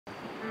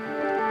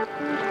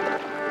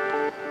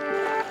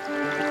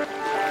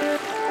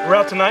We're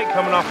out tonight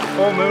coming off the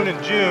full moon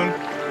in June,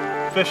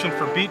 fishing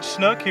for beach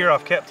snook here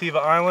off Captiva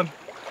Island.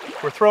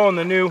 We're throwing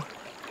the new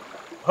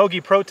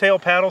Hogy Pro Tail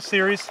paddle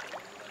series.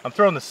 I'm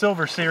throwing the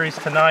silver series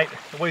tonight.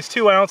 It weighs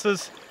 2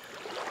 ounces.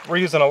 We're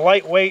using a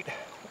lightweight,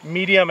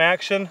 medium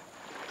action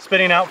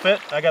spinning outfit.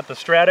 I got the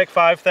Stratic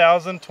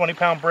 5000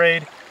 20-pound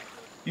braid,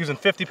 using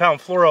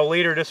 50-pound fluoro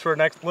leader just for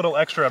a little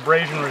extra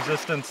abrasion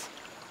resistance,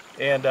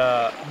 and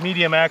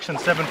medium action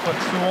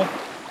 7-foot stool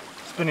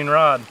spinning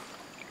rod.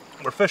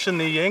 We're fishing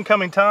the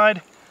incoming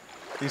tide.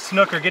 These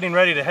snook are getting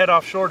ready to head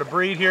offshore to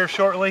breed here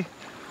shortly.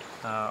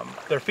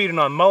 They're feeding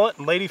on mullet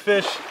and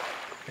ladyfish.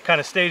 They're kind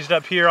of staged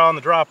up here on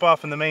the drop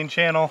off in the main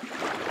channel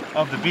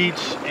of the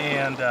beach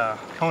and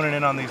honing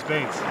in on these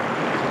baits.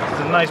 This is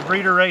a nice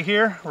breeder right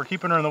here. We're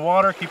keeping her in the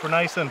water, keep her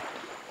nice and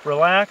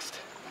relaxed.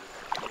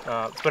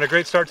 It's been a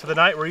great start to the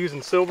night. We're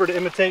using silver to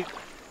imitate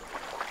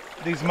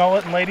these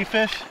mullet and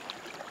ladyfish.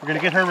 We're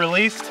gonna get her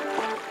released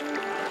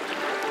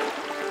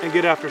and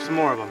get after some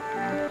more of them.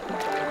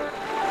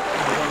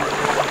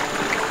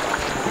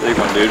 Big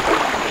one, dude.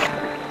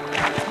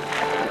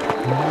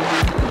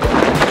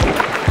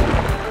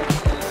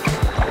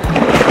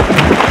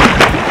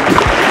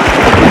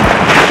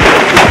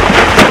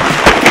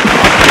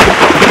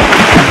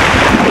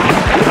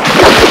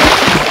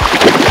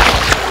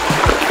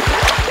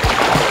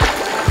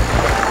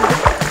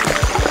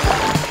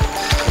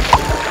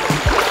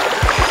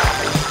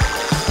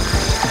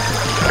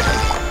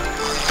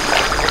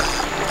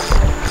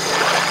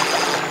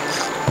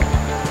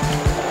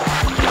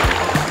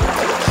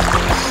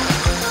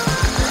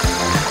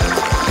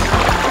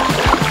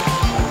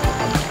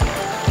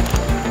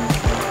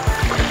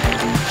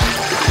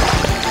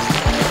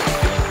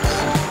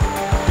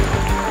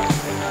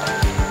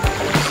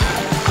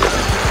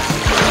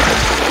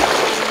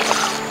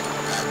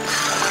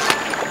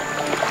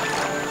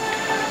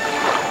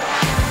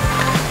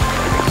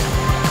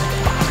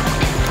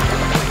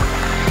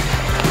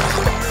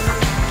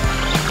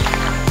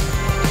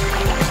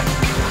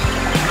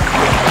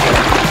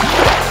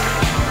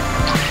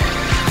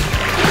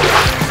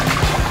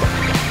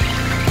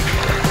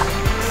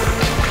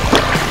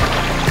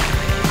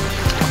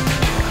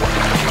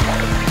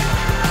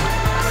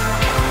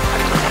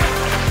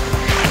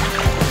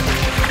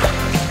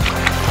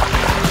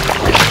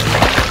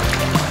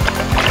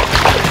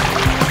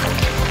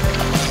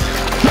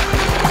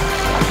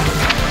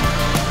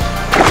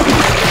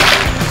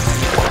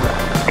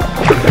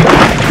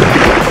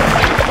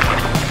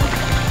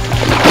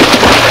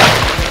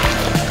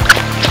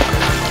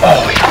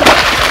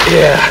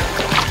 Yeah.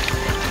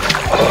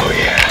 Oh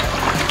yeah.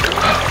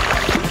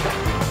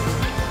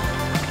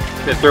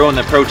 Been throwing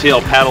the Pro Tail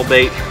paddle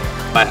bait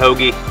by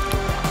Hogy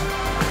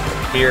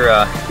here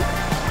in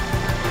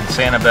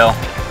Sanibel,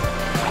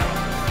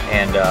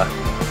 and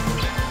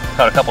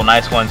caught a couple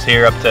nice ones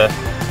here, up to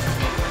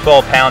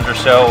 12 pounds or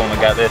so, and we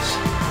got this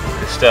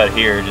stud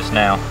here just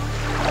now.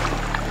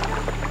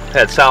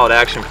 Had solid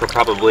action for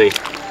probably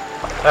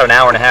about an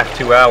hour and a half,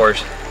 2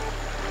 hours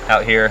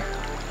out here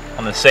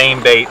on the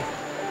same bait.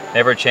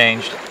 Never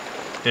changed,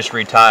 just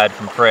retied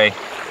from fray.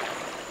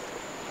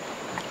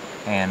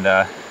 And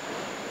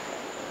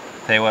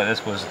tell you what,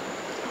 this was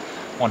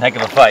one heck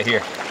of a fight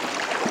here.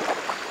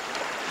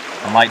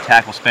 Some light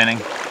tackle spinning.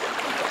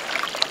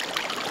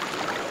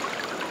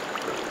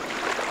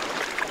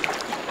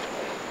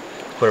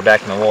 Put her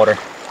back in the water.